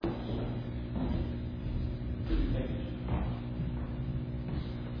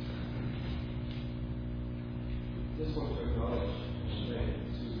just want to acknowledge and thank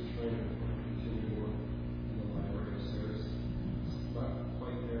Susan Schrader for continuing work in the library upstairs. It's not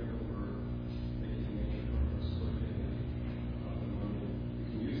quite there, but we're making major progress toward getting it up and running. We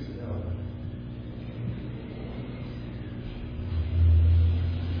can use it now.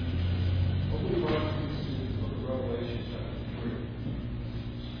 Open your Bible to the book of Revelation, chapter 3.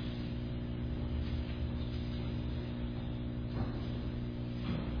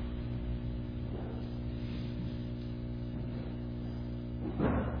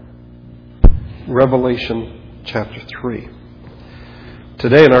 Revelation chapter 3.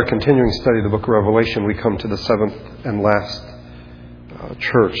 Today in our continuing study of the book of Revelation, we come to the seventh and last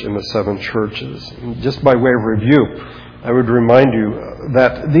church in the seven churches. And just by way of review, I would remind you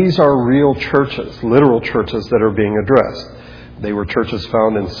that these are real churches, literal churches that are being addressed. They were churches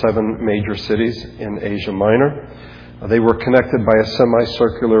found in 7 major cities in Asia Minor. They were connected by a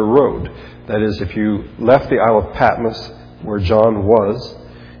semicircular road. That is, if you left the Isle of Patmos, where John was,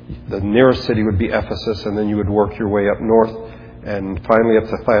 the nearest city would be Ephesus, and then you would work your way up north and finally up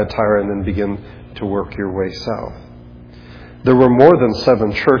to Thyatira and then begin to work your way south. There were more than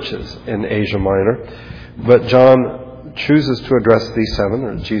 7 churches in Asia Minor, but John chooses to address these 7,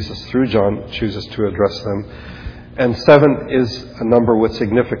 or Jesus through John chooses to address them, and 7 is a number with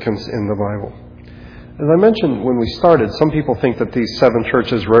significance in the Bible. As I mentioned when we started, some people think that these 7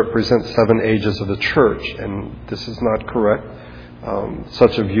 churches represent 7 ages of the church, and this is not correct.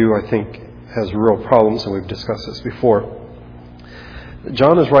 Such a view, I think, has real problems, and we've discussed this before.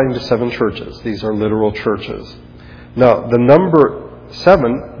 John is writing to 7 churches. These are literal churches. Now, the number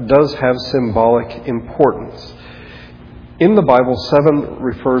 7 does have symbolic importance. In the Bible, 7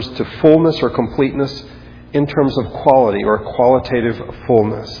 refers to fullness or completeness in terms of quality or qualitative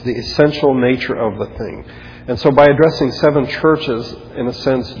fullness, the essential nature of the thing. And so by addressing 7 churches, in a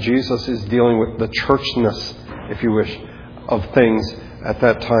sense, Jesus is dealing with the churchness, if you wish, of things at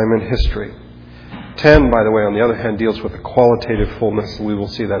that time in history. 10, by the way, on the other hand, deals with the qualitative fullness. We will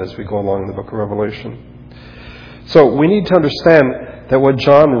see that as we go along in the book of Revelation. So we need to understand that what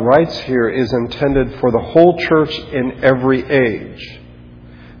John writes here is intended for the whole church in every age.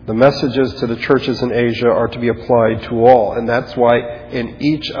 The messages to the churches in Asia are to be applied to all, and that's why in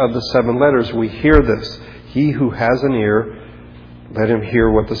each of the 7 letters we hear this. He who has an ear, let him hear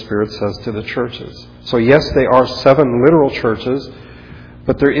what the Spirit says to the churches. So yes, they are 7 literal churches,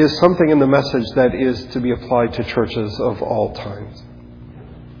 but there is something in the message that is to be applied to churches of all times.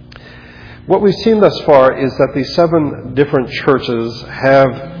 What we've seen thus far is that these 7 different churches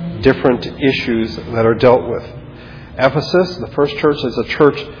have different issues that are dealt with. Ephesus, the first church, is a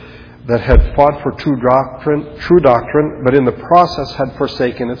church that had fought for true doctrine, but in the process had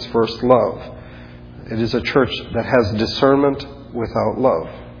forsaken its first love. It is a church that has discernment without love.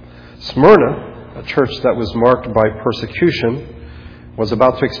 Smyrna, a church that was marked by persecution, was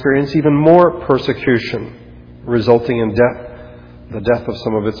about to experience even more persecution, resulting in the death of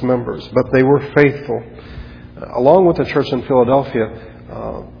some of its members. But they were faithful. Along with the church in Philadelphia,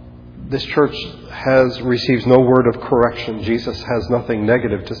 this church receives no word of correction. Jesus has nothing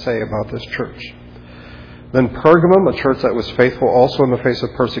negative to say about this church. Then Pergamum, a church that was faithful also in the face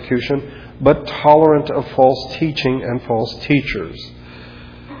of persecution, but tolerant of false teaching and false teachers.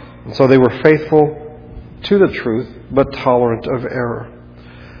 And so they were faithful to the truth, but tolerant of error.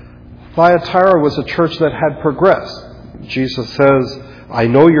 Thyatira was a church that had progressed. Jesus says, I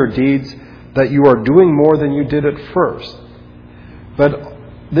know your deeds, that you are doing more than you did at first. But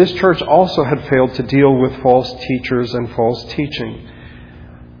this church also had failed to deal with false teachers and false teaching.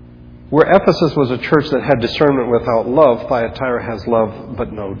 Where Ephesus was a church that had discernment without love, Thyatira has love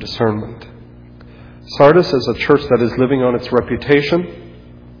but no discernment. Sardis is a church that is living on its reputation.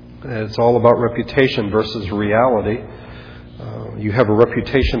 It's all about reputation versus reality. You have a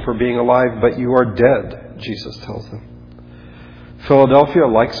reputation for being alive, but you are dead, Jesus tells them. Philadelphia,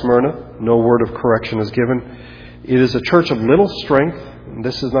 like Smyrna, no word of correction is given. It is a church of little strength.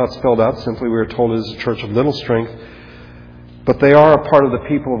 This is not spelled out. Simply we are told it is a church of little strength. But they are a part of the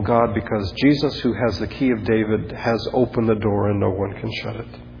people of God because Jesus, who has the key of David, has opened the door and no one can shut it.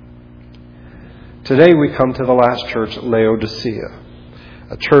 Today we come to the last church, Laodicea,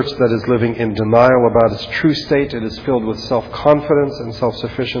 a church that is living in denial about its true state. It is filled with self-confidence and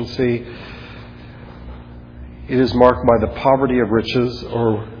self-sufficiency. It is marked by the poverty of riches,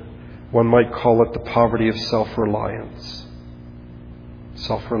 or one might call it the poverty of self-reliance.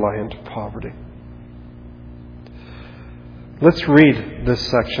 Self-reliant poverty. Let's read this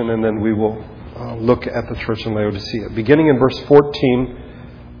section and then we will look at the church in Laodicea. Beginning in verse 14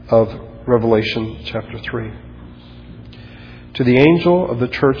 of Revelation chapter 3. To the angel of the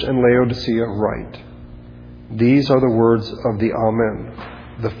church in Laodicea write, These are the words of the Amen,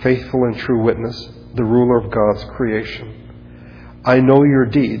 the faithful and true witness, the ruler of God's creation. I know your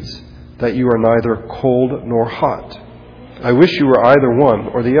deeds, that you are neither cold nor hot. I wish you were either one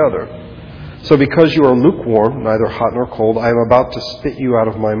or the other. So because you are lukewarm, neither hot nor cold, I am about to spit you out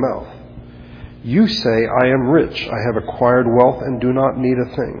of my mouth. You say, I am rich, I have acquired wealth and do not need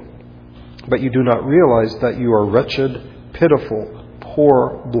a thing. But you do not realize that you are wretched, pitiful,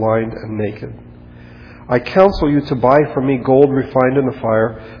 poor, blind, and naked. I counsel you to buy from me gold refined in the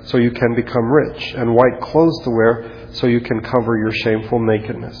fire, so you can become rich, and white clothes to wear, so you can cover your shameful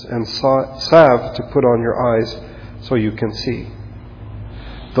nakedness, and salve to put on your eyes, so you can see.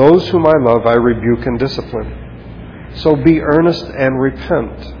 Those whom I love I rebuke and discipline. So be earnest and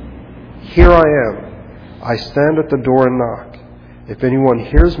repent. Here I am. I stand at the door and knock. If anyone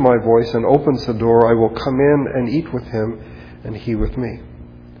hears my voice and opens the door, I will come in and eat with him, and he with me.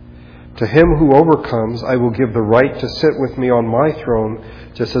 To him who overcomes, I will give the right to sit with me on my throne,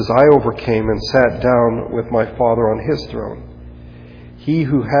 just as I overcame and sat down with my Father on his throne. He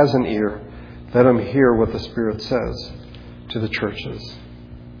who has an ear, let him hear what the Spirit says to the churches.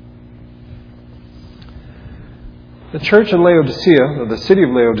 The church in Laodicea, or the city of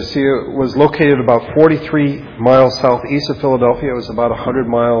Laodicea, was located about 43 miles southeast of Philadelphia. It was about 100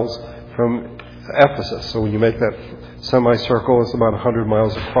 miles from Ephesus. So when you make that semicircle, it's about 100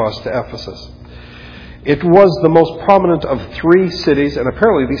 miles across to Ephesus. It was the most prominent of three cities, and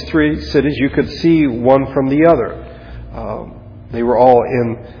apparently these three cities, you could see one from the other. They were all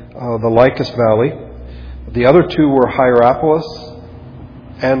in the Lycus Valley. The other two were Hierapolis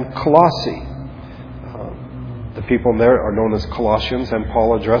and Colossae. The people there are known as Colossians, and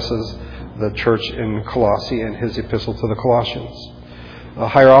Paul addresses the church in Colossae in his epistle to the Colossians.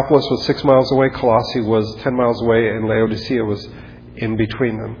 Hierapolis was 6 miles away, Colossae was 10 miles away, and Laodicea was in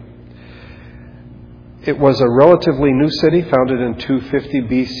between them. It was a relatively new city, founded in 250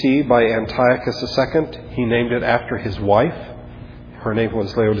 BC by Antiochus II. He named it after his wife. Her name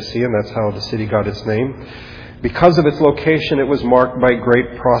was Laodicea, and that's how the city got its name. Because of its location, it was marked by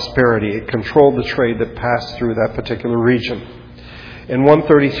great prosperity. It controlled the trade that passed through that particular region. In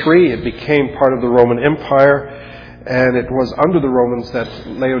 133, it became part of the Roman Empire, and it was under the Romans that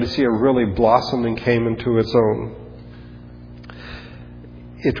Laodicea really blossomed and came into its own.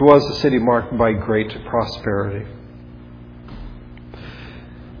 It was a city marked by great prosperity.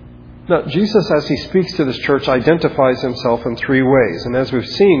 Now, Jesus, as he speaks to this church, identifies himself in three ways. And as we've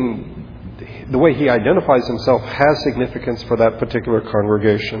seen, the way he identifies himself has significance for that particular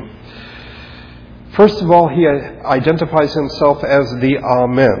congregation. First of all, he identifies himself as the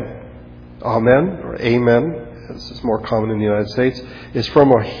Amen. Amen, or Amen, as is more common in the United States, is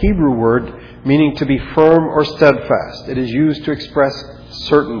from a Hebrew word meaning to be firm or steadfast. It is used to express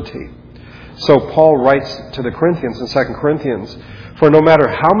certainty. So Paul writes to the Corinthians in 2 Corinthians, for no matter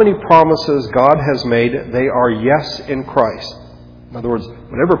how many promises God has made, they are yes in Christ. In other words,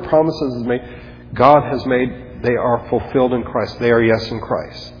 whatever promises God has made, they are fulfilled in Christ. They are yes in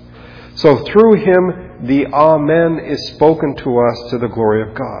Christ. So through him, the Amen is spoken to us to the glory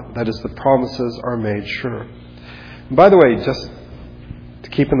of God. That is, the promises are made sure. And by the way, just to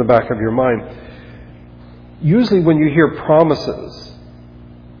keep in the back of your mind, usually when you hear promises,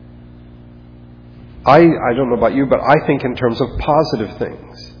 I don't know about you, but I think in terms of positive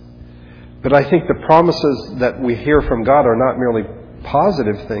things. But I think the promises that we hear from God are not merely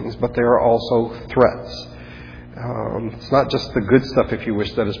positive things, but they are also threats. It's not just the good stuff, if you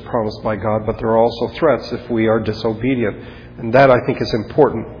wish, that is promised by God, but there are also threats if we are disobedient. And that, I think, is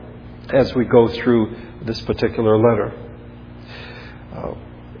important as we go through this particular letter.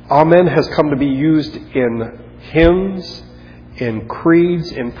 Amen has come to be used in hymns, in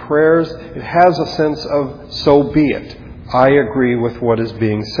creeds, in prayers. It has a sense of, so be it. I agree with what is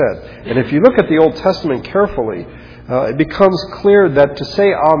being said. And if you look at the Old Testament carefully, it becomes clear that to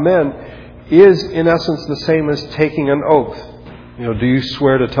say Amen is in essence the same as taking an oath. Do you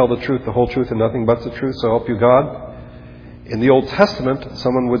swear to tell the truth, the whole truth, and nothing but the truth, so help you God? In the Old Testament,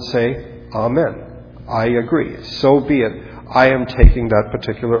 someone would say, Amen. I agree. So be it. I am taking that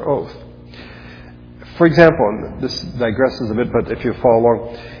particular oath. For example, and this digresses a bit, but if you follow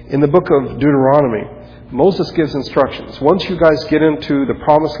along, in the book of Deuteronomy, Moses gives instructions. Once you guys get into the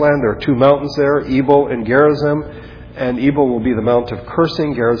promised land, there are two mountains there, Ebal and Gerizim. And Ebal will be the mount of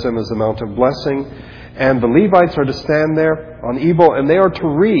cursing, Gerizim is the mount of blessing. And the Levites are to stand there on Ebal, and they are to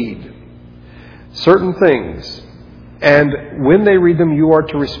read certain things. And when they read them, you are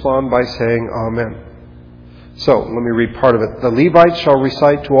to respond by saying Amen. So, let me read part of it. The Levites shall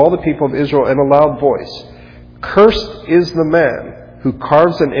recite to all the people of Israel in a loud voice, cursed is the man who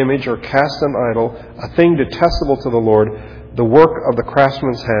carves an image or casts an idol, a thing detestable to the Lord, the work of the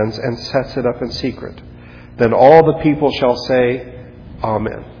craftsman's hands, and sets it up in secret. Then all the people shall say,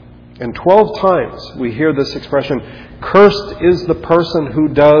 Amen. And 12 times we hear this expression, cursed is the person who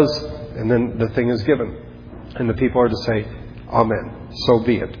does, and then the thing is given. And the people are to say, Amen. So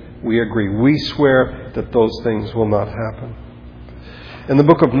be it. We agree. We swear that those things will not happen. In the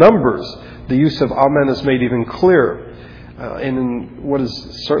book of Numbers, the use of Amen is made even clearer. In what is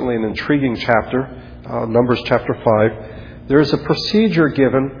certainly an intriguing chapter, Numbers chapter 5, there is a procedure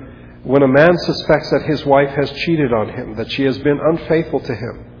given when a man suspects that his wife has cheated on him, that she has been unfaithful to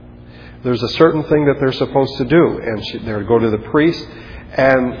him. There's a certain thing that they're supposed to do, and they're to go to the priest,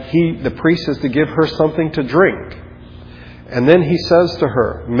 and the priest is to give her something to drink. And then he says to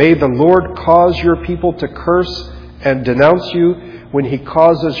her, may the Lord cause your people to curse and denounce you when he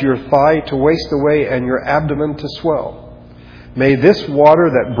causes your thigh to waste away and your abdomen to swell. May this water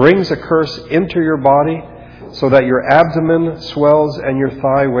that brings a curse into your body so that your abdomen swells and your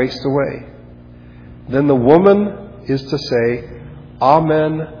thigh wastes away. Then the woman is to say,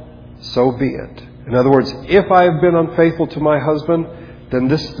 Amen, so be it. In other words, if I have been unfaithful to my husband, then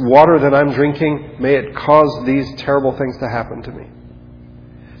this water that I'm drinking, may it cause these terrible things to happen to me.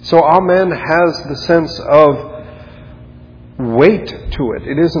 So Amen has the sense of weight to it.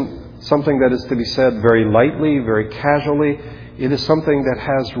 It isn't something that is to be said very lightly, very casually. It is something that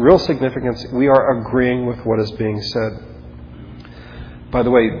has real significance. We are agreeing with what is being said. By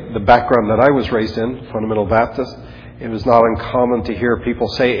the way, the background that I was raised in, Fundamental Baptist, it was not uncommon to hear people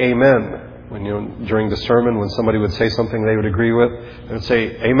say Amen. When during the sermon, when somebody would say something they would agree with, they would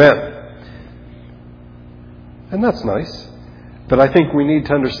say Amen. And that's nice. But I think we need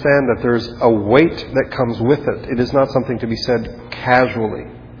to understand that there's a weight that comes with it. It is not something to be said casually.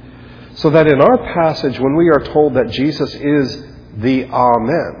 So that in our passage, when we are told that Jesus is the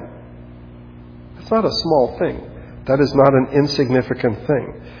Amen, it's not a small thing. That is not an insignificant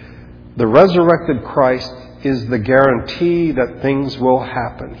thing. The resurrected Christ is the guarantee that things will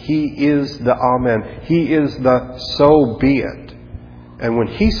happen. He is the Amen. He is the so be it. And when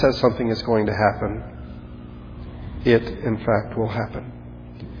He says something is going to happen, it in fact will happen.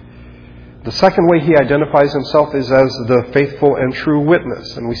 The second way He identifies Himself is as the faithful and true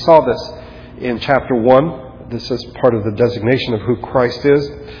witness. And we saw this in chapter 1. This is part of the designation of who Christ is.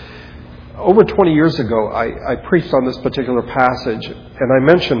 Over 20 years ago, I preached on this particular passage, and I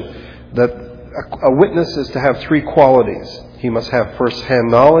mentioned that a witness is to have three qualities. He must have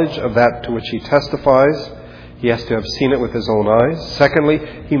first-hand knowledge of that to which he testifies. He has to have seen it with his own eyes. Secondly,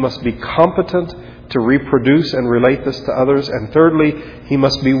 he must be competent to reproduce and relate this to others. And thirdly, he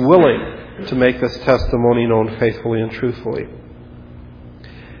must be willing to make this testimony known faithfully and truthfully.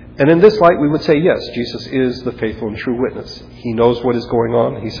 And in this light, we would say, yes, Jesus is the faithful and true witness. He knows what is going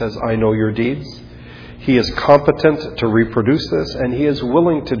on. He says, I know your deeds. He is competent to reproduce this, and He is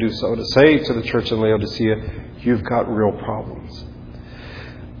willing to do so, to say to the church in Laodicea, you've got real problems.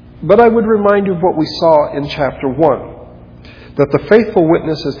 But I would remind you of what we saw in chapter 1, that the faithful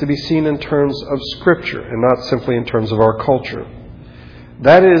witness is to be seen in terms of Scripture and not simply in terms of our culture.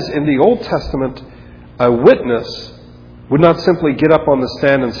 That is, in the Old Testament, a witness would not simply get up on the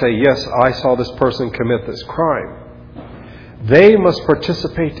stand and say, yes, I saw this person commit this crime. They must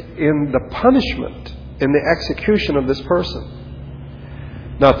participate in the punishment, in the execution of this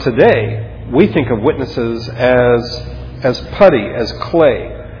person. Now today, we think of witnesses as putty, as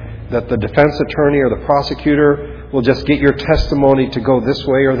clay, that the defense attorney or the prosecutor will just get your testimony to go this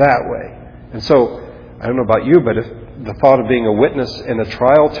way or that way. And so, I don't know about you, but if the thought of being a witness in a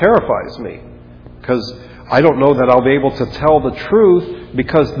trial terrifies me, because I don't know that I'll be able to tell the truth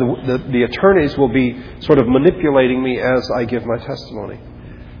because the attorneys will be sort of manipulating me as I give my testimony.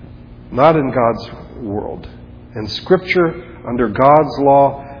 Not in God's world. In Scripture, under God's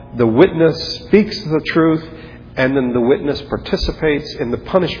law, the witness speaks the truth, and then the witness participates in the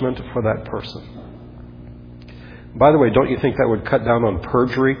punishment for that person. By the way, don't you think that would cut down on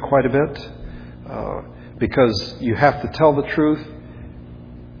perjury quite a bit? Because you have to tell the truth,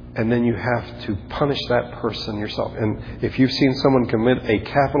 and then you have to punish that person yourself. And if you've seen someone commit a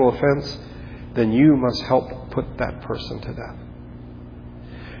capital offense, then you must help put that person to death.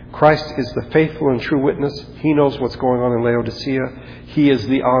 Christ is the faithful and true witness. He knows what's going on in Laodicea. He is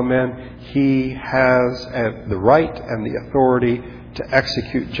the Amen. He has the right and the authority to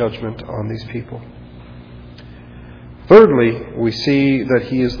execute judgment on these people. Thirdly, we see that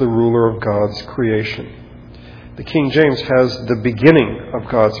He is the ruler of God's creation. The King James has the beginning of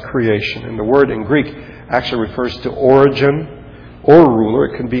God's creation. And the word in Greek actually refers to origin or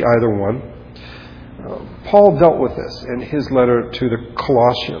ruler. It can be either one. Paul dealt with this in his letter to the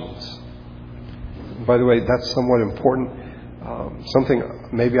Colossians. By the way, that's somewhat important. Something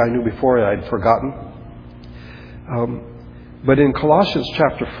maybe I knew before and I'd forgotten. But in Colossians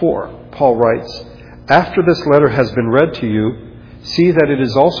chapter 4, Paul writes, "After this letter has been read to you, see that it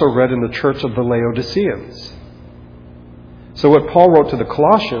is also read in the church of the Laodiceans." So what Paul wrote to the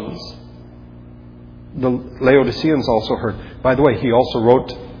Colossians, the Laodiceans also heard. By the way, he also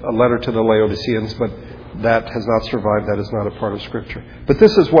wrote a letter to the Laodiceans, but that has not survived. That is not a part of Scripture. But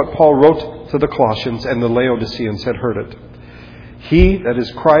this is what Paul wrote to the Colossians, and the Laodiceans had heard it. "He, that is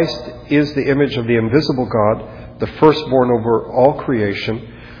Christ, is the image of the invisible God, the firstborn over all creation.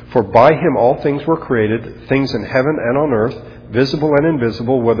 For by him all things were created, things in heaven and on earth, visible and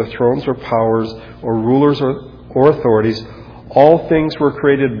invisible, whether thrones or powers or rulers or authorities. All things were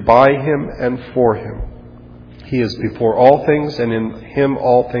created by him and for him. He is before all things, and in him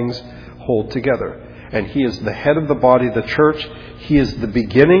all things hold together. And he is the head of the body, the church. He is the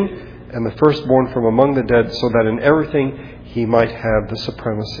beginning and the firstborn from among the dead, so that in everything he might have the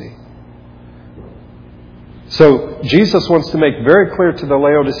supremacy." So Jesus wants to make very clear to the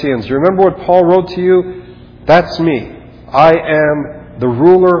Laodiceans, you remember what Paul wrote to you? That's me. I am the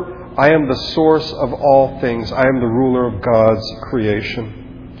ruler. I am the source of all things. I am the ruler of God's creation.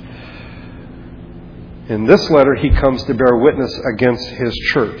 In this letter, he comes to bear witness against his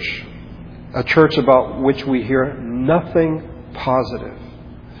church, a church about which we hear nothing positive.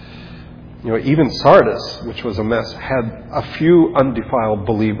 Even Sardis, which was a mess, had a few undefiled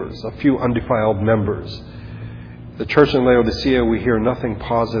believers, a few undefiled members. The church in Laodicea, we hear nothing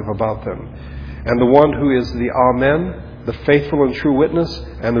positive about them. And the one who is the Amen, the faithful and true witness,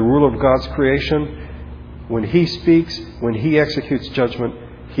 and the ruler of God's creation, when he speaks, when he executes judgment,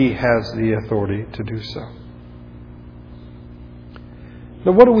 he has the authority to do so.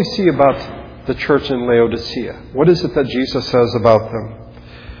 Now, what do we see about the church in Laodicea? What is it that Jesus says about them?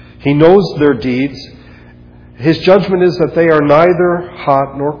 He knows their deeds. His judgment is that they are neither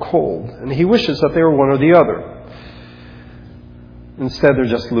hot nor cold, and he wishes that they were one or the other. Instead, they're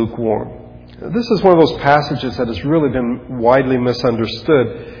just lukewarm. This is one of those passages that has really been widely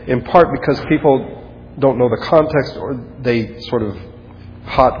misunderstood, in part because people don't know the context, or they sort of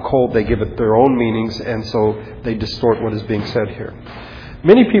hot, cold, they give it their own meanings, and so they distort what is being said here.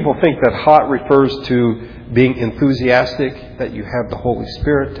 Many people think that hot refers to being enthusiastic, that you have the Holy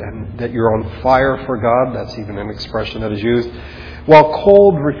Spirit, and that you're on fire for God. That's even an expression that is used. While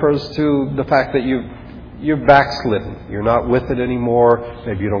cold refers to the fact that you've backslidden. You're not with it anymore.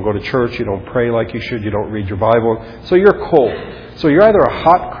 Maybe you don't go to church. You don't pray like you should. You don't read your Bible. So you're cold. So you're either a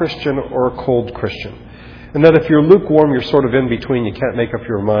hot Christian or a cold Christian. And that if you're lukewarm, you're sort of in between. You can't make up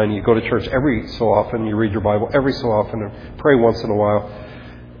your mind. You go to church every so often. You read your Bible every so often and pray once in a while.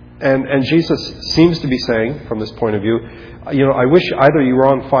 And Jesus seems to be saying, from this point of view, I wish either you were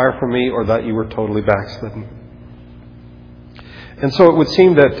on fire for me or that you were totally backslidden. And so it would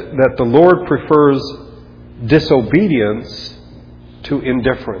seem that the Lord prefers disobedience to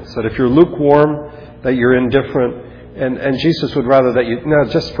indifference. That if you're lukewarm, that you're indifferent. And Jesus would rather that you, no,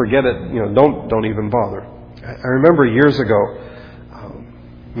 just forget it. Don't even bother. I remember years ago,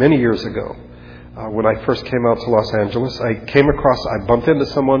 many years ago, when I first came out to Los Angeles, I bumped into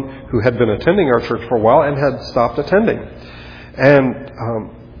someone who had been attending our church for a while and had stopped attending. And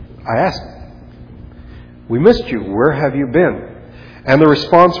I asked, "We missed you. Where have you been?" And the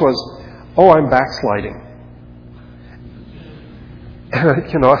response was, "Oh, I'm backsliding."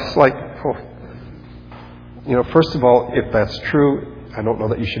 It's like, first of all, if that's true, I don't know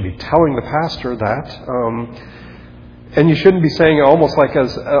that you should be telling the pastor that. And you shouldn't be saying it almost like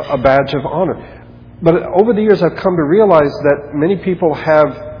as a badge of honor. But over the years, I've come to realize that many people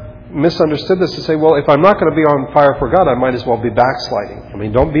have misunderstood this to say, well, if I'm not going to be on fire for God, I might as well be backsliding. I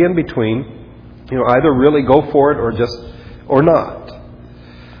mean, don't be in between. Either really go for it or not.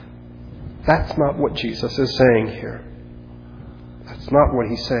 That's not what Jesus is saying here. That's not what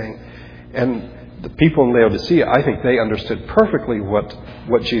he's saying. And the people in Laodicea, I think they understood perfectly what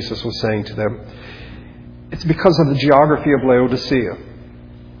Jesus was saying to them. It's because of the geography of Laodicea.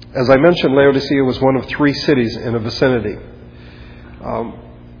 As I mentioned, Laodicea was one of 3 cities in a vicinity.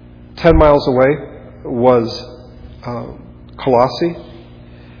 10 miles away was Colossae.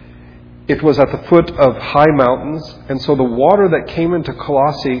 It was at the foot of high mountains, and so the water that came into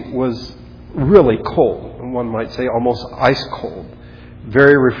Colossae was really cold. One might say almost ice cold.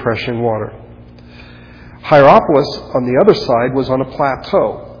 Very refreshing water. Hierapolis, on the other side, was on a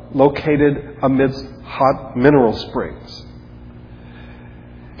plateau located amidst hot mineral springs.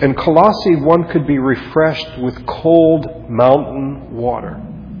 In Colossae, one could be refreshed with cold mountain water.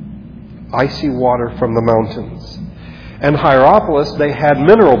 icy water from the mountains. And Hierapolis, they had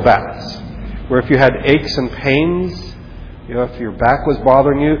mineral baths, where if you had aches and pains, if your back was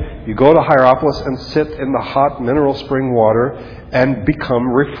bothering you, you go to Hierapolis and sit in the hot mineral spring water and become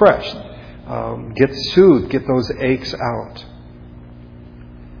refreshed. Get soothed, get those aches out.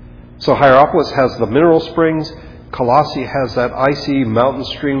 So Hierapolis has the mineral springs. Colossae has that icy mountain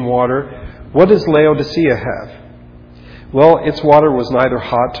stream water. What does Laodicea have? Well, its water was neither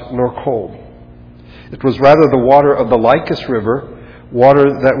hot nor cold. It was rather the water of the Lycus River,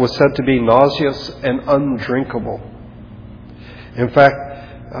 water that was said to be nauseous and undrinkable. In fact,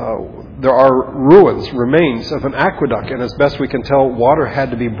 there are remains of an aqueduct, and as best we can tell, water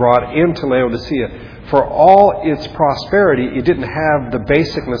had to be brought into Laodicea. For all its prosperity, it didn't have the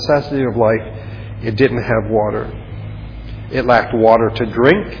basic necessity of life. It didn't have water. It lacked water to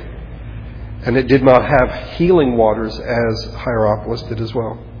drink, and it did not have healing waters as Hierapolis did as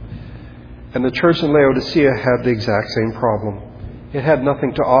well. And the church in Laodicea had the exact same problem. It had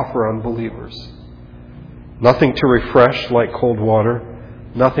nothing to offer unbelievers. Nothing to refresh like cold water.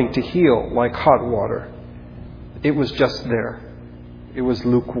 Nothing to heal like hot water. It was just there. It was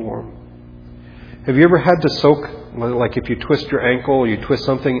lukewarm. Have you ever had to soak, like if you twist your ankle or you twist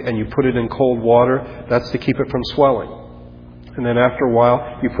something and you put it in cold water, that's to keep it from swelling. And then after a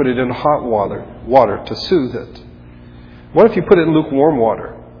while, you put it in hot water to soothe it. What if you put it in lukewarm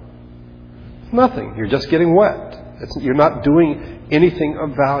water? Nothing. You're just getting wet. You're not doing anything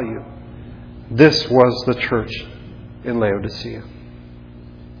of value. This was the church in Laodicea.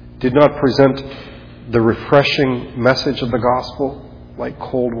 Did not present the refreshing message of the gospel like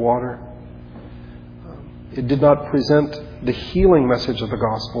cold water. It did not present the healing message of the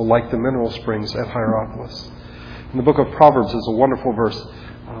gospel like the mineral springs at Hierapolis. In the book of Proverbs is a wonderful verse.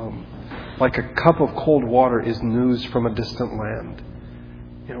 Like a cup of cold water is news from a distant land.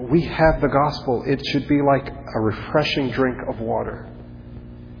 We have the gospel. It should be like a refreshing drink of water.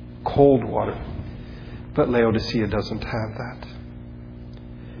 Cold water. But Laodicea doesn't have that.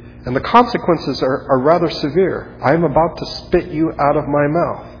 And the consequences are rather severe. I am about to spit you out of my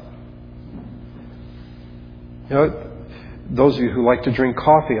mouth. Those of you who like to drink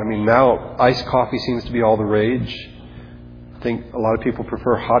coffee, now iced coffee seems to be all the rage. I think a lot of people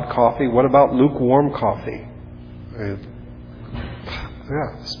prefer hot coffee. What about lukewarm coffee?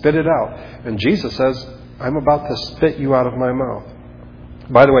 Spit it out. And Jesus says, I'm about to spit you out of my mouth.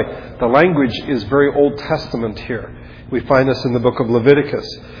 By the way, the language is very Old Testament here. We find this in the book of Leviticus,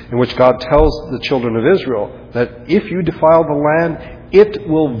 in which God tells the children of Israel that if you defile the land, it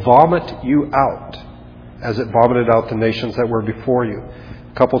will vomit you out, as it vomited out the nations that were before you.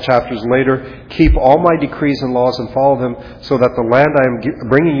 A couple chapters later, keep all my decrees and laws and follow them, so that the land I am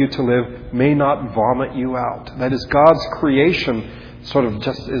bringing you to live may not vomit you out. That is, God's creation sort of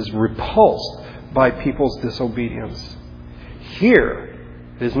just is repulsed by people's disobedience. Here,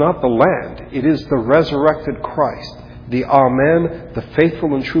 it is not the land. It is the resurrected Christ, the Amen, the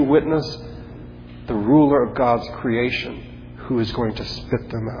faithful and true witness, the ruler of God's creation, who is going to spit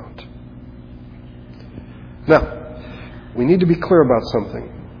them out. Now, we need to be clear about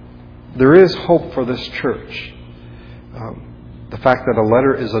something. There is hope for this church. The fact that a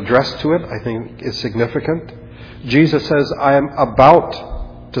letter is addressed to it, I think, is significant. Jesus says, I am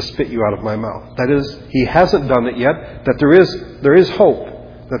about to spit you out of my mouth. That is, He hasn't done it yet, that there is hope,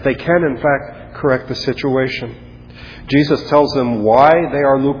 that they can, in fact, correct the situation. Jesus tells them why they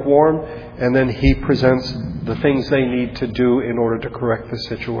are lukewarm, and then He presents the things they need to do in order to correct the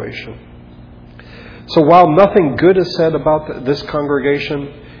situation. So while nothing good is said about this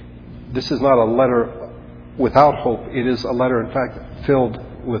congregation, this is not a letter without hope. It is a letter, in fact, filled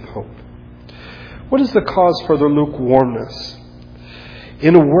with hope. What is the cause for their lukewarmness?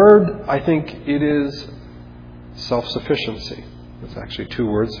 In a word, I think it is self-sufficiency. It's actually two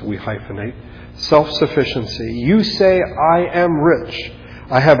words we hyphenate. Self-sufficiency. You say, I am rich.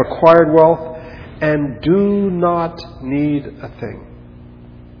 I have acquired wealth and do not need a thing.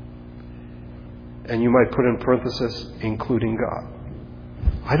 And you might put in parenthesis, including God.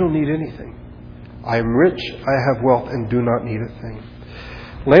 I don't need anything. I am rich, I have wealth, and do not need a thing.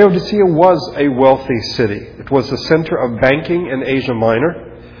 Laodicea was a wealthy city. It was the center of banking in Asia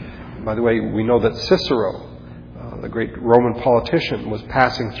Minor. By the way, we know that Cicero, the great Roman politician, was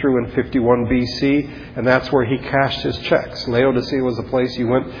passing through in 51 BC, and that's where he cashed his checks. Laodicea was the place you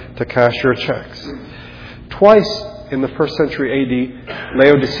went to cash your checks. Twice in the 1st century AD,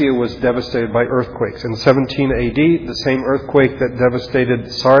 Laodicea was devastated by earthquakes. In 17 AD, the same earthquake that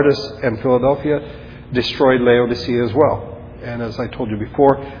devastated Sardis and Philadelphia destroyed Laodicea as well. And as I told you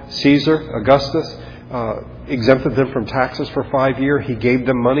before, Caesar, Augustus, exempted them from taxes for 5 years. He gave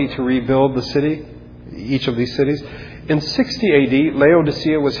them money to rebuild the city, each of these cities. In 60 AD,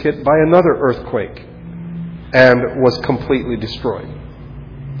 Laodicea was hit by another earthquake and was completely destroyed.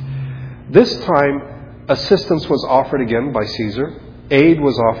 This time, assistance was offered again by Caesar. Aid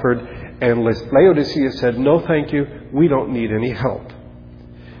was offered, and Laodicea said, "No, thank you. We don't need any help.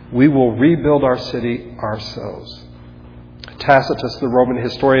 We will rebuild our city ourselves." Tacitus, the Roman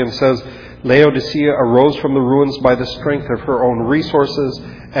historian, says, "Laodicea arose from the ruins by the strength of her own resources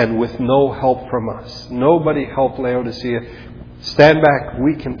and with no help from us." Nobody helped Laodicea. Stand back.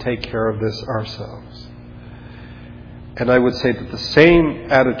 We can take care of this ourselves. And I would say that the same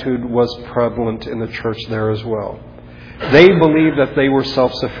attitude was prevalent in the church there as well. They believed that they were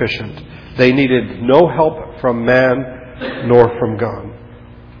self-sufficient. They needed no help from man nor from God.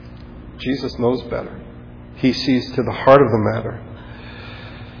 Jesus knows better. He sees to the heart of the matter.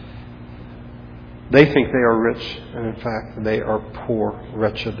 They think they are rich, and in fact, they are poor,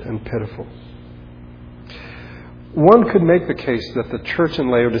 wretched, and pitiful. One could make the case that the church in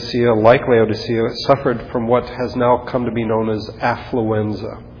Laodicea, like Laodicea, suffered from what has now come to be known as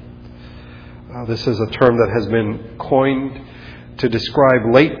affluenza. This is a term that has been coined to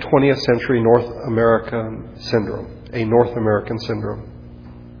describe late 20th century North American syndrome, a North American syndrome.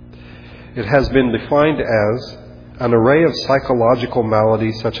 It has been defined as an array of psychological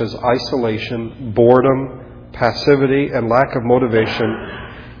maladies such as isolation, boredom, passivity, and lack of motivation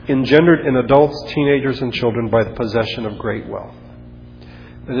engendered in adults, teenagers, and children by the possession of great wealth.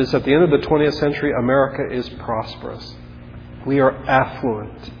 That is, at the end of the 20th century, America is prosperous. We are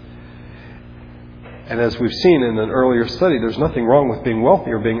affluent. And as we've seen in an earlier study, there's nothing wrong with being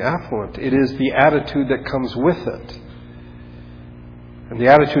wealthy or being affluent. It is the attitude that comes with it. And the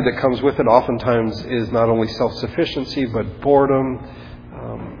attitude that comes with it oftentimes is not only self-sufficiency, but boredom,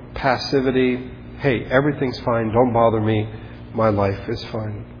 passivity. Hey, everything's fine. Don't bother me. My life is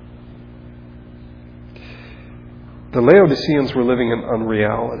fine. The Laodiceans were living in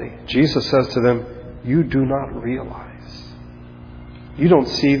unreality. Jesus says to them, "You do not realize. You don't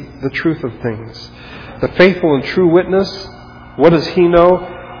see the truth of things. The faithful and true witness, what does he know?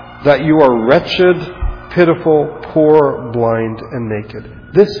 That you are wretched, pitiful, poor, blind, and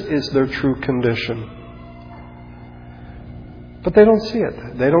naked." This is their true condition. But they don't see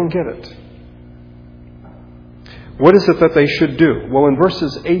it. They don't get it. What is it that they should do? Well, in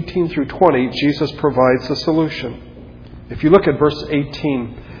verses 18 through 20, Jesus provides a solution. If you look at verse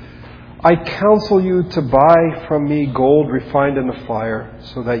 18, "I counsel you to buy from me gold refined in the fire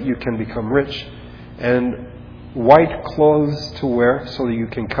so that you can become rich, and white clothes to wear so that you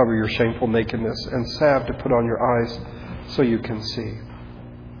can cover your shameful nakedness, and salve to put on your eyes so you can see."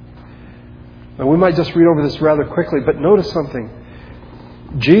 Now, we might just read over this rather quickly, but notice something.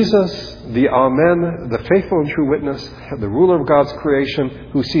 Jesus, the Amen, the faithful and true witness, the ruler of God's creation,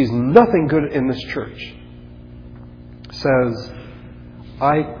 who sees nothing good in this church, says,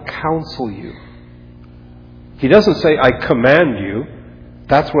 "I counsel you." He doesn't say, "I command you."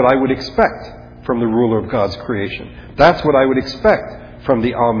 That's what I would expect from the ruler of God's creation. That's what I would expect from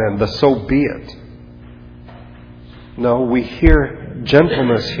the Amen, the "so be it." No, we hear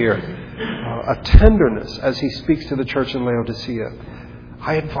gentleness here, a tenderness as he speaks to the church in Laodicea.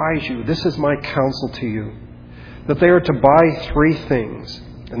 "I advise you, this is my counsel to you, that they are to buy 3 things.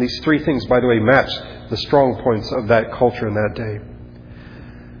 And these 3 things, by the way, match the strong points of that culture in that day.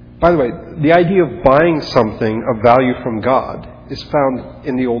 By the way, the idea of buying something of value from God is found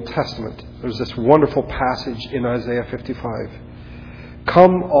in the Old Testament. There's this wonderful passage in Isaiah 55.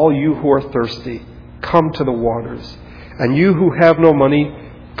 "Come, all you who are thirsty, come to the waters. And you who have no money,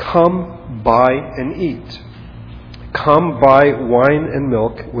 come buy and eat. Come buy wine and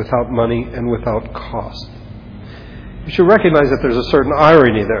milk without money and without cost." You should recognize that there's a certain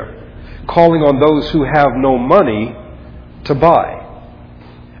irony there, calling on those who have no money to buy,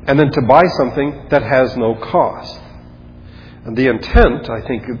 and then to buy something that has no cost. And the intent, I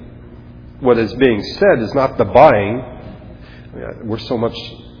think, what is being said is not the buying. We're so much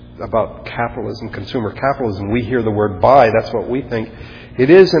about capitalism, consumer capitalism. We hear the word buy, that's what we think. It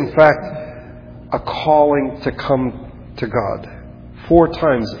is, in fact, a calling to come to God. 4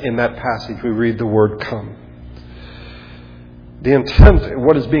 times in that passage we read the word "come." The intent,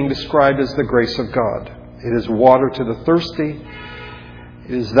 what is being described as the grace of God. It is water to the thirsty.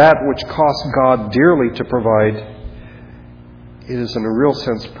 It is that which costs God dearly to provide. It is in a real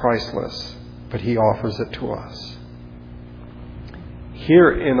sense priceless, but He offers it to us.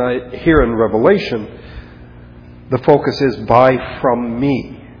 Here in Revelation, the focus is buy from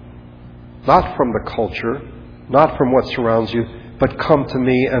me. Not from the culture, not from what surrounds you, but come to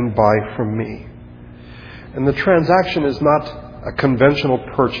me and buy from me. And the transaction is not a conventional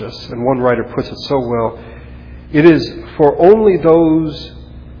purchase. And one writer puts it so well. It is for only those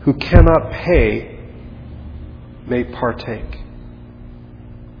who cannot pay may partake.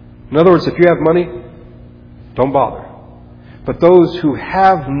 In other words, if you have money, don't bother. But those who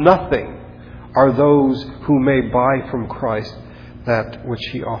have nothing are those who may buy from Christ that which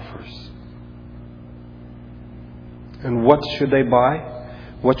He offers. And what should they buy?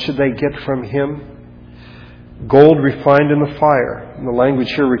 What should they get from Him? Gold refined in the fire. And the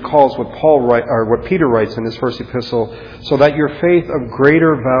language here recalls what Peter writes in his first epistle, so that your faith of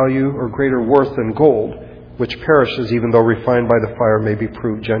greater value or greater worth than gold, which perishes even though refined by the fire, may be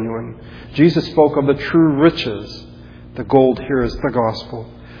proved genuine. Jesus spoke of the true riches. The gold here is the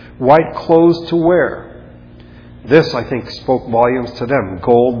gospel. White clothes to wear. This, I think, spoke volumes to them.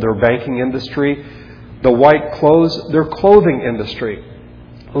 Gold, their banking industry. The white clothes, their clothing industry.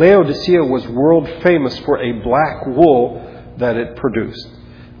 Laodicea was world famous for a black wool that it produced.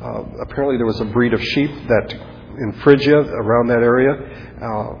 Apparently there was a breed of sheep that in Phrygia, around that area,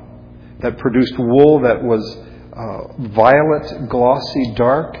 that produced wool that was violet, glossy,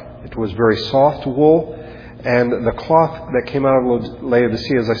 dark. It was very soft wool. And the cloth that came out of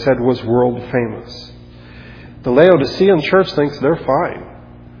Laodicea, as I said, was world famous. The Laodicean church thinks they're fine.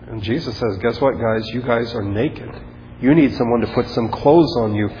 And Jesus says, guess what, guys? You guys are naked. You need someone to put some clothes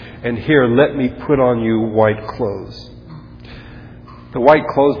on you. And here, let me put on you white clothes. The white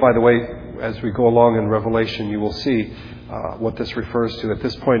clothes, by the way, as we go along in Revelation, you will see what this refers to. At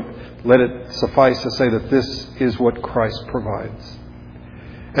this point, let it suffice to say that this is what Christ provides.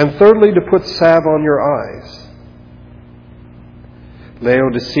 And thirdly, to put salve on your eyes.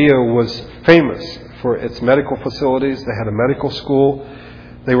 Laodicea was famous for its medical facilities. They had a medical school.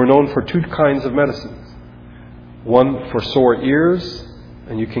 They were known for two kinds of medicines. One for sore ears,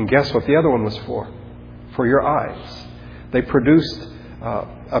 and you can guess what the other one was for your eyes. They produced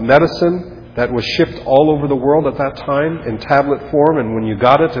a medicine that was shipped all over the world at that time in tablet form, and when you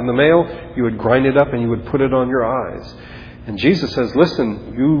got it in the mail, you would grind it up and you would put it on your eyes. And Jesus says,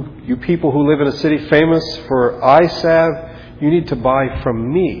 listen, you people who live in a city famous for eye salve, you need to buy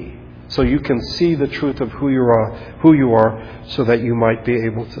from me so you can see the truth of who you are, so that you might be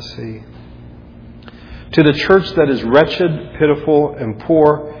able to see. To the church that is wretched, pitiful, and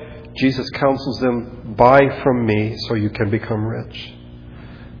poor, Jesus counsels them, buy from me so you can become rich.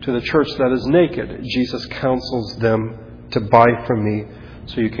 To the church that is naked, Jesus counsels them to buy from me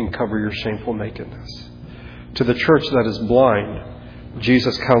so you can cover your shameful nakedness. To the church that is blind,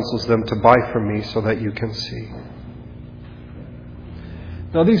 Jesus counsels them to buy from me so that you can see.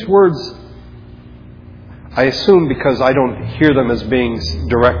 Now these words, I assume because I don't hear them as being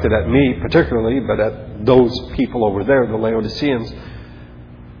directed at me particularly, but at those people over there, the Laodiceans.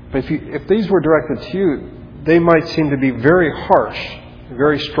 But if these were directed to you, they might seem to be very harsh,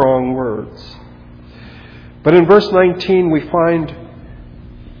 very strong words. But in verse 19 we find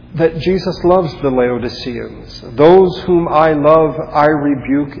that Jesus loves the Laodiceans. Those whom I love, I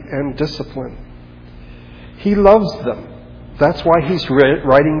rebuke and discipline. He loves them. That's why he's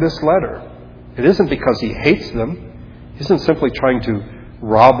writing this letter. It isn't because he hates them. He isn't simply trying to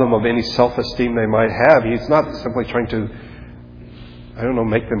rob them of any self-esteem they might have. He's not simply trying to,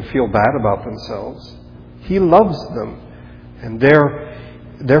 make them feel bad about themselves. He loves them. And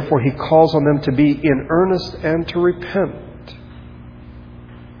therefore he calls on them to be in earnest and to repent.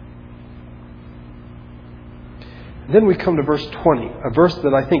 Then we come to verse 20, a verse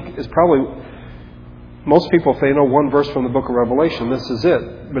that I think is probably, most people, if they know one verse from the book of Revelation, this is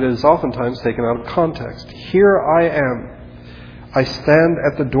it. But it is oftentimes taken out of context. Here I am. I stand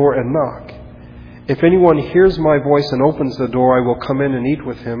at the door and knock. If anyone hears my voice and opens the door, I will come in and eat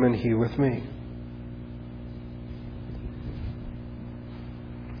with him and he with me.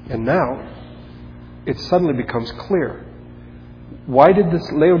 And now, it suddenly becomes clear. Why did the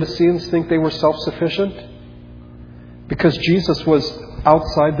Laodiceans think they were self-sufficient? Because Jesus was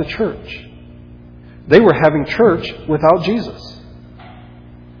outside the church. They were having church without Jesus.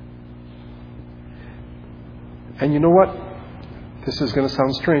 And you know what? This is going to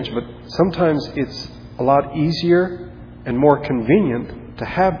sound strange, but sometimes it's a lot easier and more convenient to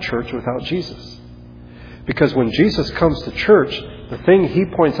have church without Jesus. Because when Jesus comes to church, the thing he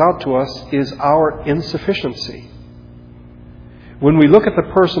points out to us is our insufficiency. When we look at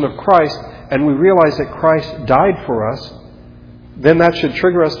the person of Christ and we realize that Christ died for us, then that should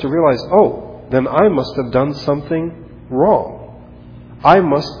trigger us to realize, then I must have done something wrong. I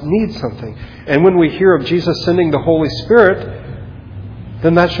must need something. And when we hear of Jesus sending the Holy Spirit,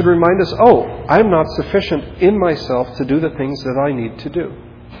 then that should remind us, I'm not sufficient in myself to do the things that I need to do.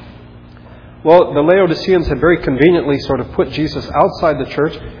 Well, the Laodiceans had very conveniently sort of put Jesus outside the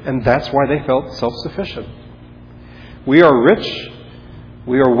church, and that's why they felt self-sufficient. We are rich.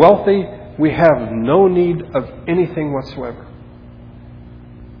 We are wealthy. We have no need of anything whatsoever.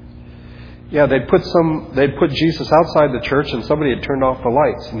 Yeah, they'd put Jesus outside the church, and somebody had turned off the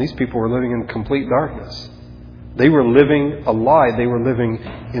lights, and these people were living in complete darkness. They were living a lie. They were living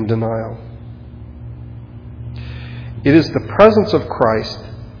in denial. It is the presence of Christ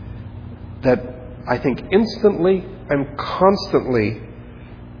that I think instantly and constantly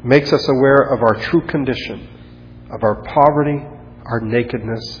makes us aware of our true condition, of our poverty, our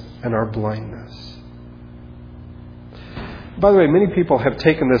nakedness, and our blindness. By the way, many people have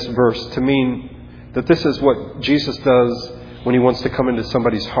taken this verse to mean that this is what Jesus does when He wants to come into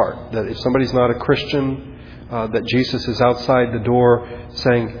somebody's heart. That if somebody's not a Christian, that Jesus is outside the door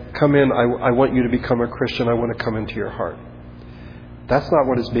saying, "Come in, I want you to become a Christian. I want to come into your heart." That's not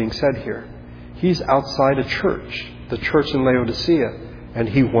what is being said here. He's outside a church, the church in Laodicea, and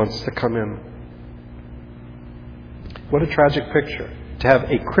He wants to come in. What a tragic picture, to have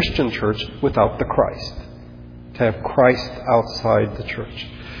a Christian church without the Christ. To have Christ outside the church.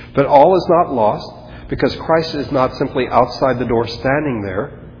 But all is not lost, because Christ is not simply outside the door standing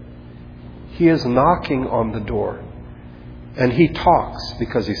there. He is knocking on the door. And He talks,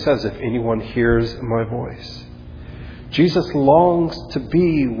 because He says, "If anyone hears my voice." Jesus longs to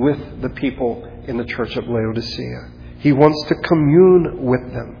be with the people in the church of Laodicea. He wants to commune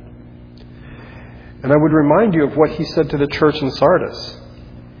with them. And I would remind you of what He said to the church in Sardis.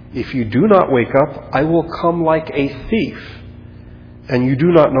 "If you do not wake up, I will come like a thief, and you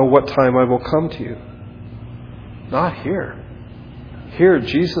do not know what time I will come to you." Not here. Here,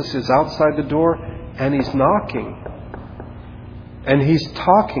 Jesus is outside the door, and He's knocking. And He's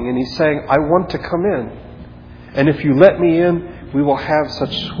talking, and He's saying, "I want to come in. And if you let me in, we will have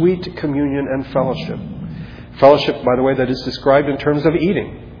such sweet communion and fellowship." Fellowship, by the way, that is described in terms of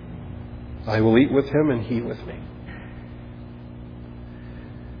eating. I will eat with Him, and He with me.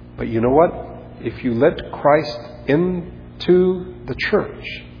 But you know what? If you let Christ into the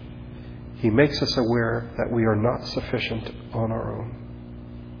church, He makes us aware that we are not sufficient on our own.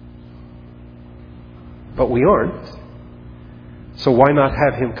 But we aren't. So why not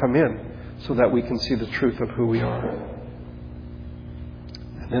have Him come in so that we can see the truth of who we are?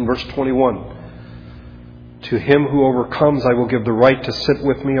 And then verse 21. "To him who overcomes, I will give the right to sit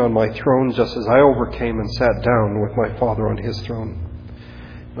with me on my throne, just as I overcame and sat down with my Father on His throne."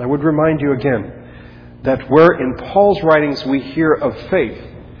 And I would remind you again that where in Paul's writings we hear of faith,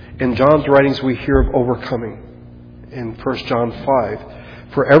 in John's writings we hear of overcoming. In 1 John 5,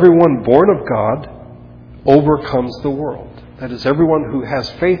 "For everyone born of God overcomes the world." That is, everyone who has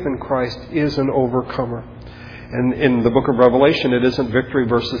faith in Christ is an overcomer. And in the book of Revelation, it isn't victory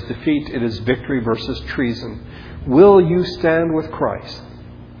versus defeat, it is victory versus treason. Will you stand with Christ?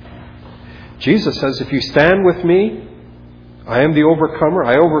 Jesus says, "If you stand with me, I am the overcomer,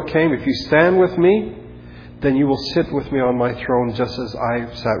 I overcame. If you stand with me, then you will sit with me on my throne, just as I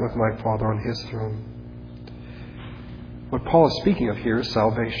sat with my Father on His throne." What Paul is speaking of here is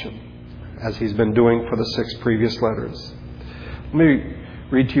salvation, as he's been doing for the 6 previous letters. Let me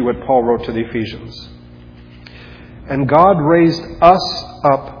read to you what Paul wrote to the Ephesians. "And God raised us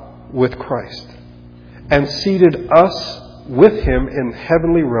up with Christ, and seated us with Him in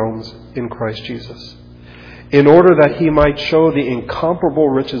heavenly realms in Christ Jesus, in order that He might show the incomparable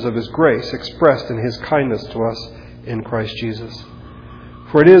riches of His grace expressed in His kindness to us in Christ Jesus.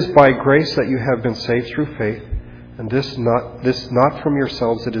 For it is by grace that you have been saved through faith, and this not from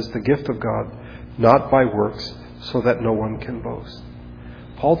yourselves, it is the gift of God, not by works, so that no one can boast."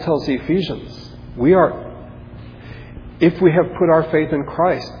 Paul tells the Ephesians, if we have put our faith in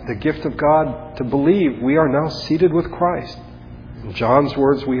Christ, the gift of God to believe, we are now seated with Christ. In John's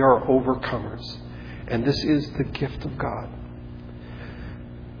words, we are overcomers. And this is the gift of God.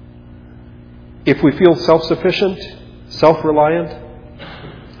 If we feel self-sufficient, self-reliant,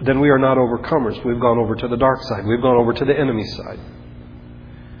 then we are not overcomers. We've gone over to the dark side. We've gone over to the enemy side.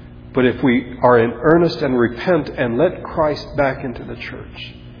 But if we are in earnest and repent and let Christ back into the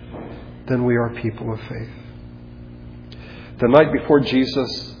church, then we are people of faith. The night before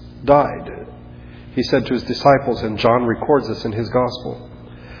Jesus died, He said to His disciples, and John records this in his gospel,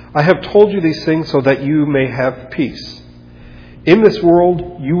 "I have told you these things so that you may have peace. In this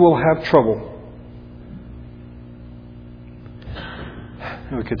world you will have trouble."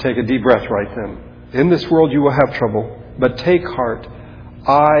 We could take a deep breath right then. "In this world you will have trouble, but take heart.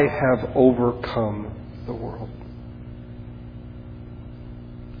 I have overcome the world."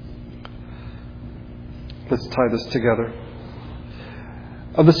 Let's tie this together.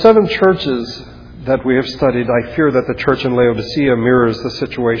 Of the 7 churches that we have studied, I fear that the church in Laodicea mirrors the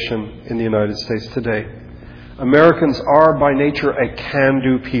situation in the United States today. Americans are by nature a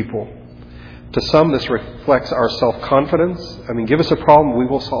can-do people. To some, this reflects our self-confidence. Give us a problem, we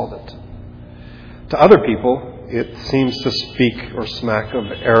will solve it. To other people, it seems to speak or smack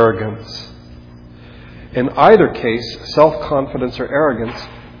of arrogance. In either case, self-confidence or arrogance,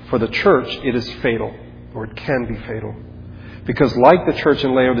 for the church, it is fatal, or it can be fatal. Because like the church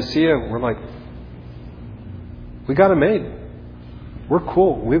in Laodicea, we're like, we got it made. We're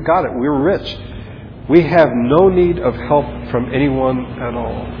cool. We've got it. We're rich. We have no need of help from anyone at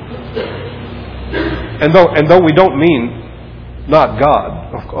all. And though we don't mean not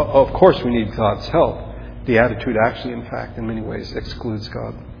God, of course we need God's help. The attitude actually, in fact, in many ways excludes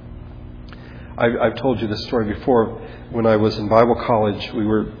God. I've told you this story before. When I was in Bible college, we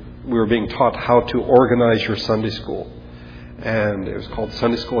were being taught how to organize your Sunday school. And it was called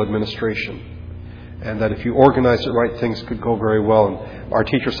Sunday School Administration. And that if you organized it right, things could go very well. And our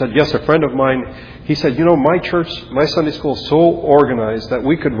teacher said, yes, a friend of mine, he said, my church, my Sunday school is so organized that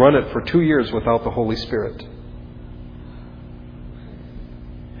we could run it for 2 years without the Holy Spirit.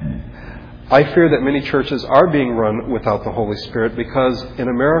 I fear that many churches are being run without the Holy Spirit because in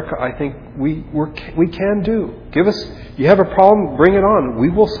America, I think we can do. You have a problem, bring it on. We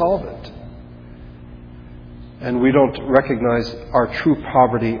will solve it. And we don't recognize our true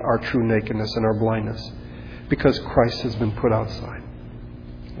poverty, our true nakedness, and our blindness because Christ has been put outside.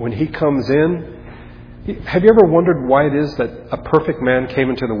 When He comes in, have you ever wondered why it is that a perfect man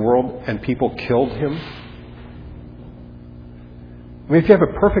came into the world and people killed him? If you have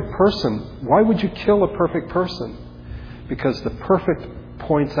a perfect person, why would you kill a perfect person? Because the perfect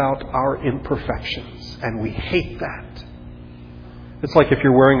points out our imperfections, and we hate that. It's like if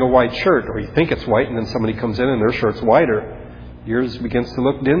you're wearing a white shirt, or you think it's white, and then somebody comes in and their shirt's whiter, yours begins to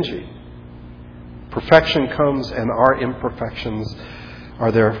look dingy. Perfection comes, and our imperfections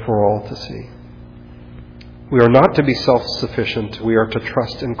are there for all to see. We are not to be self-sufficient. We are to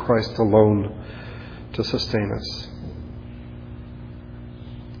trust in Christ alone to sustain us.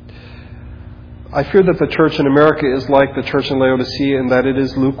 I fear that the church in America is like the church in Laodicea in that it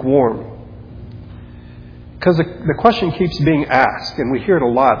is lukewarm. Because the question keeps being asked, and we hear it a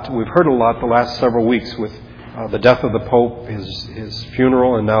lot. We've heard it a lot the last several weeks with the death of the Pope, his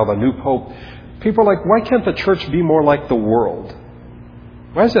funeral, and now the new Pope. People are like, why can't the church be more like the world?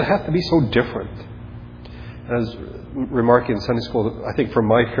 Why does it have to be so different? As remarking in Sunday school, I think from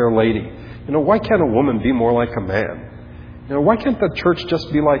My Fair Lady, why can't a woman be more like a man? Why can't the church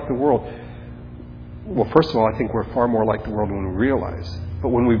just be like the world? Well, first of all, I think we're far more like the world than we realize. But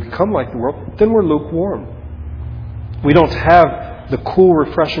when we become like the world, then we're lukewarm. We don't have the cool,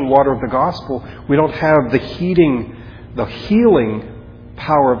 refreshing water of the gospel. We don't have the healing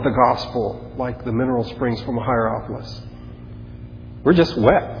power of the gospel like the mineral springs from Hierapolis. We're just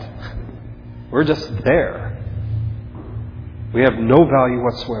wet. We're just there. We have no value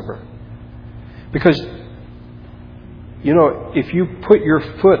whatsoever. Because if you put your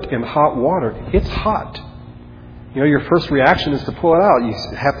foot in hot water, it's hot. Your first reaction is to pull it out.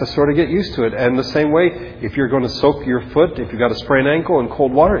 You have to sort of get used to it. And the same way, if you're going to soak your foot, if you've got a sprained ankle in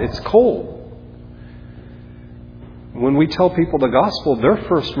cold water, it's cold. When we tell people the gospel, their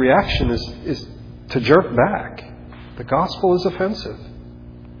first reaction is to jerk back. The gospel is offensive.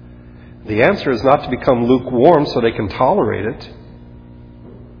 The answer is not to become lukewarm so they can tolerate it.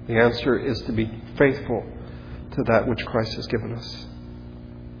 The answer is to be faithful to that which Christ has given us.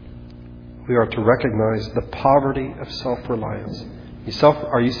 We are to recognize the poverty of self-reliance.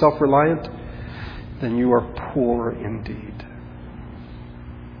 Are you self-reliant? Then you are poor indeed.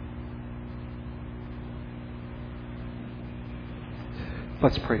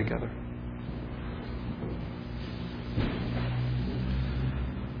 Let's pray together.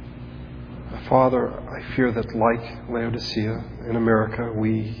 Father, I fear that like Laodicea in America,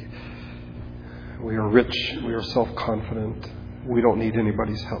 we are rich, we are self-confident, we don't need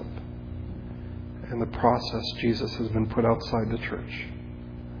anybody's help. In the process, Jesus has been put outside the church.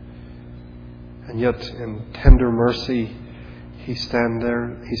 And yet, in tender mercy, He stands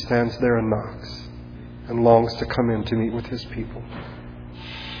there and knocks and longs to come in to meet with His people.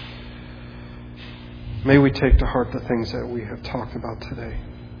 May we take to heart the things that we have talked about today.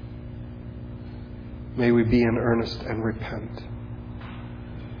 May we be in earnest and repent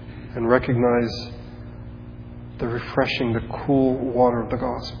and recognize the refreshing, the cool water of the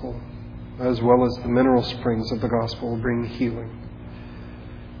gospel, as well as the mineral springs of the gospel will bring healing.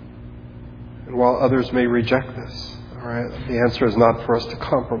 And while others may reject this, the answer is not for us to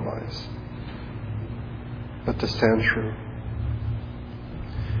compromise, but to stand true.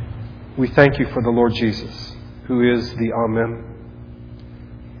 We thank you for the Lord Jesus, who is the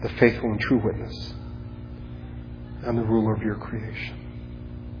Amen, the faithful and true witness, and the ruler of your creation.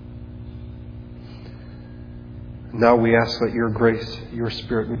 Now we ask that your grace, your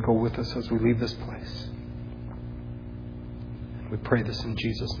Spirit would go with us as we leave this place. We pray this in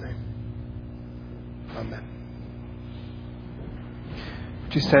Jesus' name. Amen.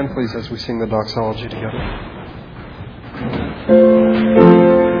 Would you stand, please, as we sing the doxology together?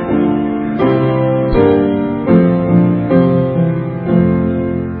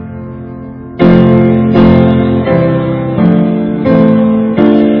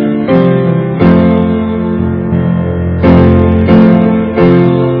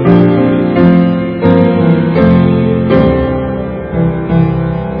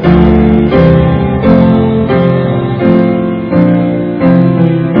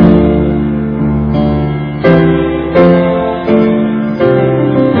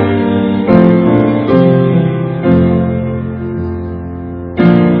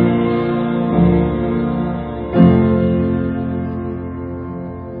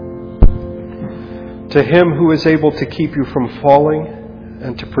 To Him who is able to keep you from falling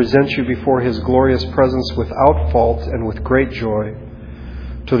and to present you before His glorious presence without fault and with great joy,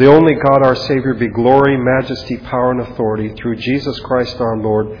 to the only God our Savior be glory, majesty, power, and authority through Jesus Christ our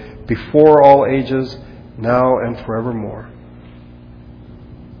Lord, before all ages, now and forevermore.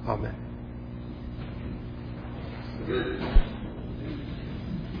 Amen.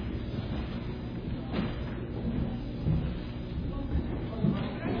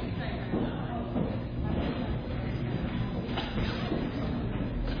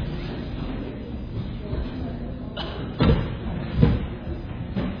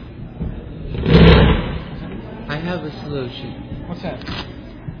 I have a solution. What's that?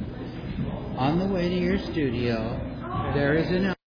 On the way to your studio, there is an